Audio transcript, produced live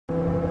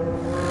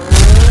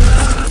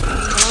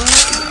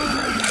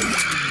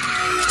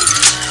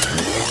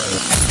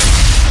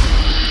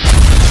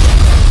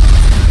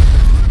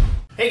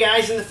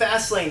guys, in the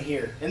fast lane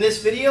here. In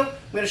this video,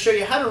 I'm going to show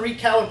you how to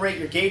recalibrate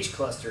your gauge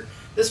cluster.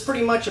 This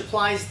pretty much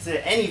applies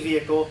to any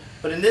vehicle,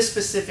 but in this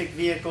specific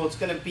vehicle, it's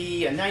going to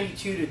be a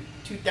 92 to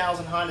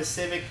 2000 Honda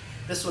Civic.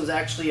 This one's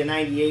actually a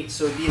 98,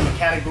 so it'd be in the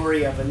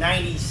category of a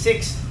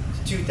 96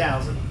 to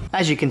 2000.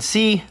 As you can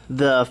see,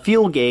 the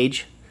fuel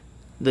gauge,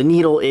 the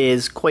needle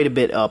is quite a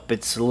bit up.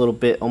 It's a little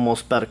bit,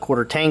 almost about a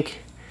quarter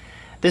tank.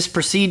 This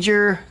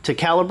procedure to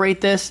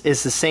calibrate this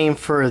is the same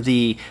for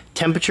the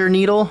temperature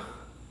needle,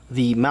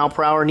 the mile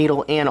per hour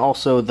needle, and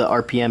also the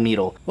RPM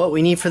needle. What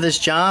we need for this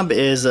job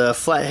is a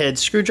flathead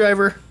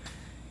screwdriver,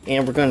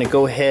 and we're going to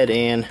go ahead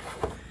and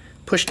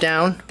push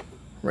down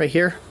right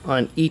here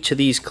on each of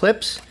these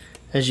clips,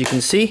 as you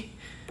can see,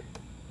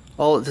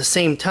 all at the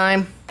same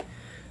time.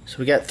 So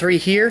we got 3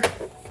 here,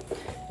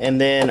 and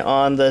then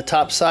on the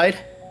top side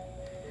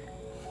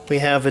we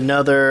have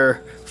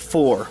another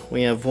 4.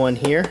 We have 1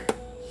 here,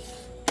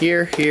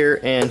 here, here,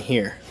 and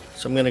here.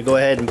 So I'm going to go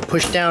ahead and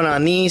push down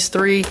on these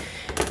 3,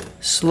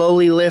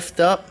 slowly lift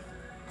up,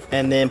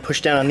 and then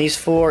push down on these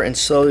 4 and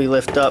slowly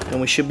lift up,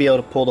 and we should be able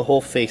to pull the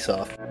whole face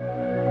off.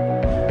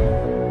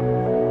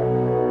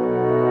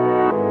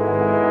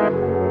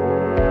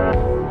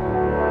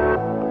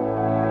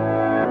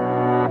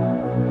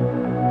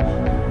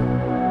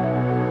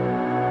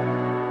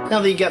 Now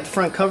that you got the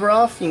front cover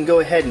off, you can go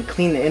ahead and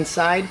clean the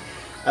inside.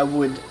 I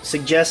would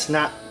suggest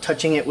not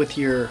touching it with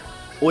your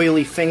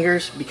oily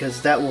fingers,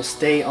 because that will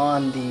stay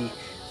on the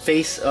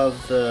face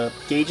of the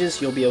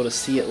gauges. You'll be able to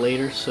see it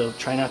later, so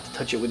try not to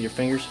touch it with your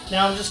fingers.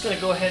 Now I'm just going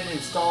to go ahead and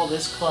install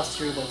this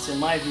cluster that's in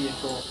my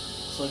vehicle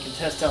so I can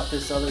test out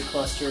this other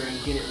cluster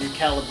and get it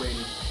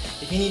recalibrated.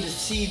 If you need to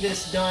see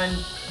this done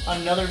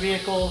on another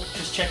vehicle,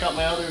 just check out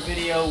my other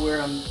video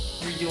where I'm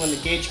redoing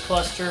the gauge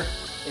cluster.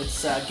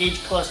 It's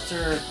gauge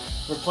cluster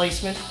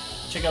replacement.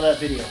 Check out that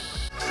video.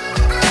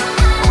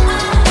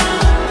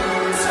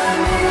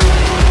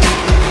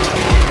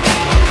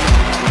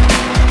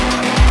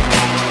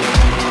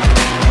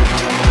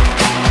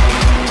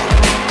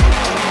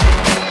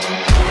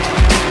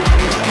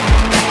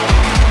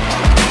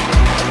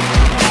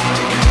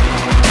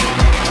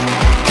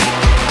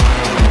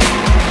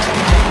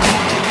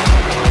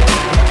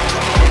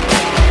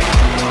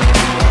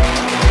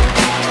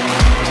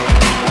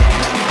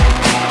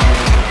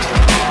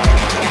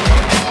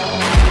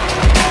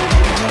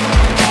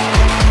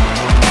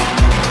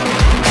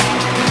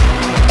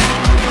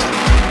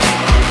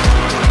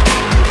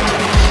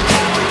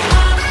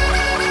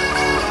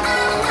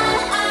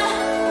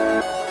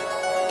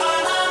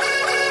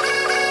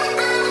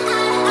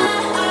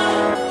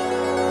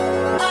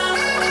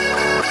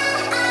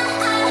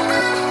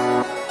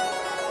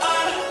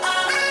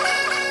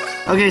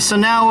 Okay, so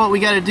now what we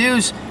got to do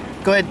is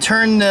go ahead and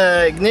turn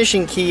the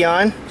ignition key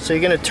on. So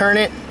you're going to turn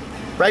it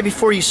right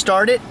before you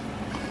start it,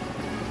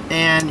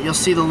 and you'll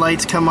see the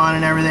lights come on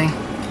and everything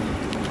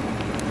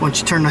once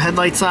you turn the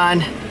headlights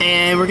on.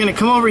 And we're going to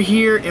come over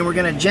here and we're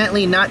going to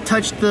gently not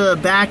touch the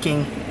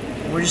backing.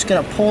 We're just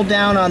going to pull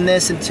down on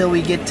this until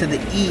we get to the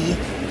E,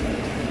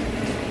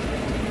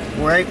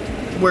 right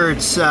where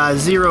it's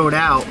zeroed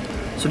out.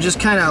 So just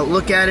kind of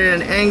look at it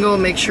at an angle,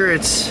 make sure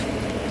it's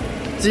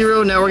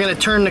 0. Now we're going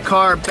to turn the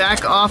car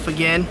back off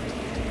again,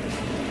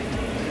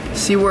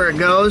 see where it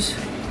goes.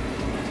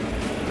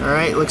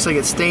 Alright, looks like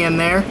it's staying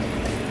there.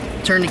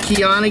 Turn the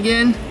key on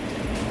again.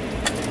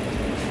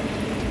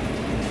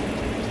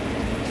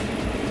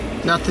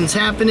 Nothing's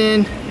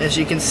happening. As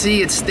you can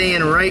see, it's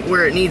staying right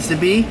where it needs to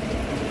be.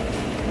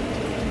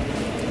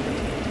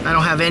 I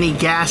don't have any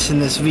gas in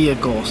this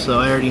vehicle, so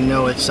I already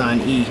know it's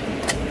on E.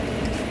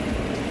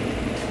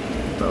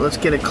 But let's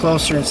get it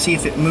closer and see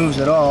if it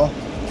moves at all.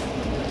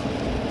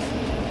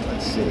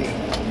 Let's see.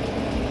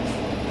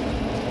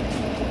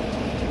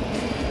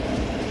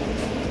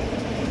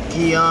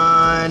 Key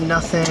on,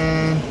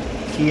 nothing.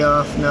 Key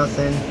off,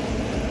 nothing.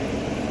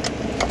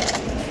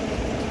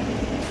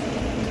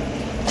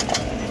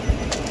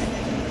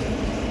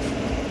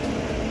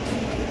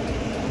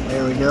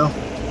 There we go.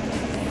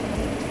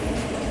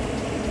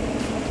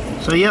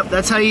 So yep,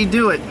 that's how you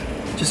do it.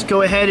 Just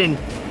go ahead and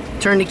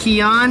turn the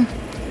key on,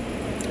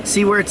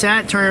 see where it's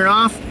at, turn it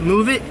off,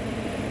 move it,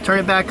 turn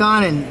it back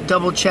on, and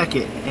double check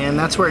it, and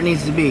that's where it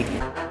needs to be.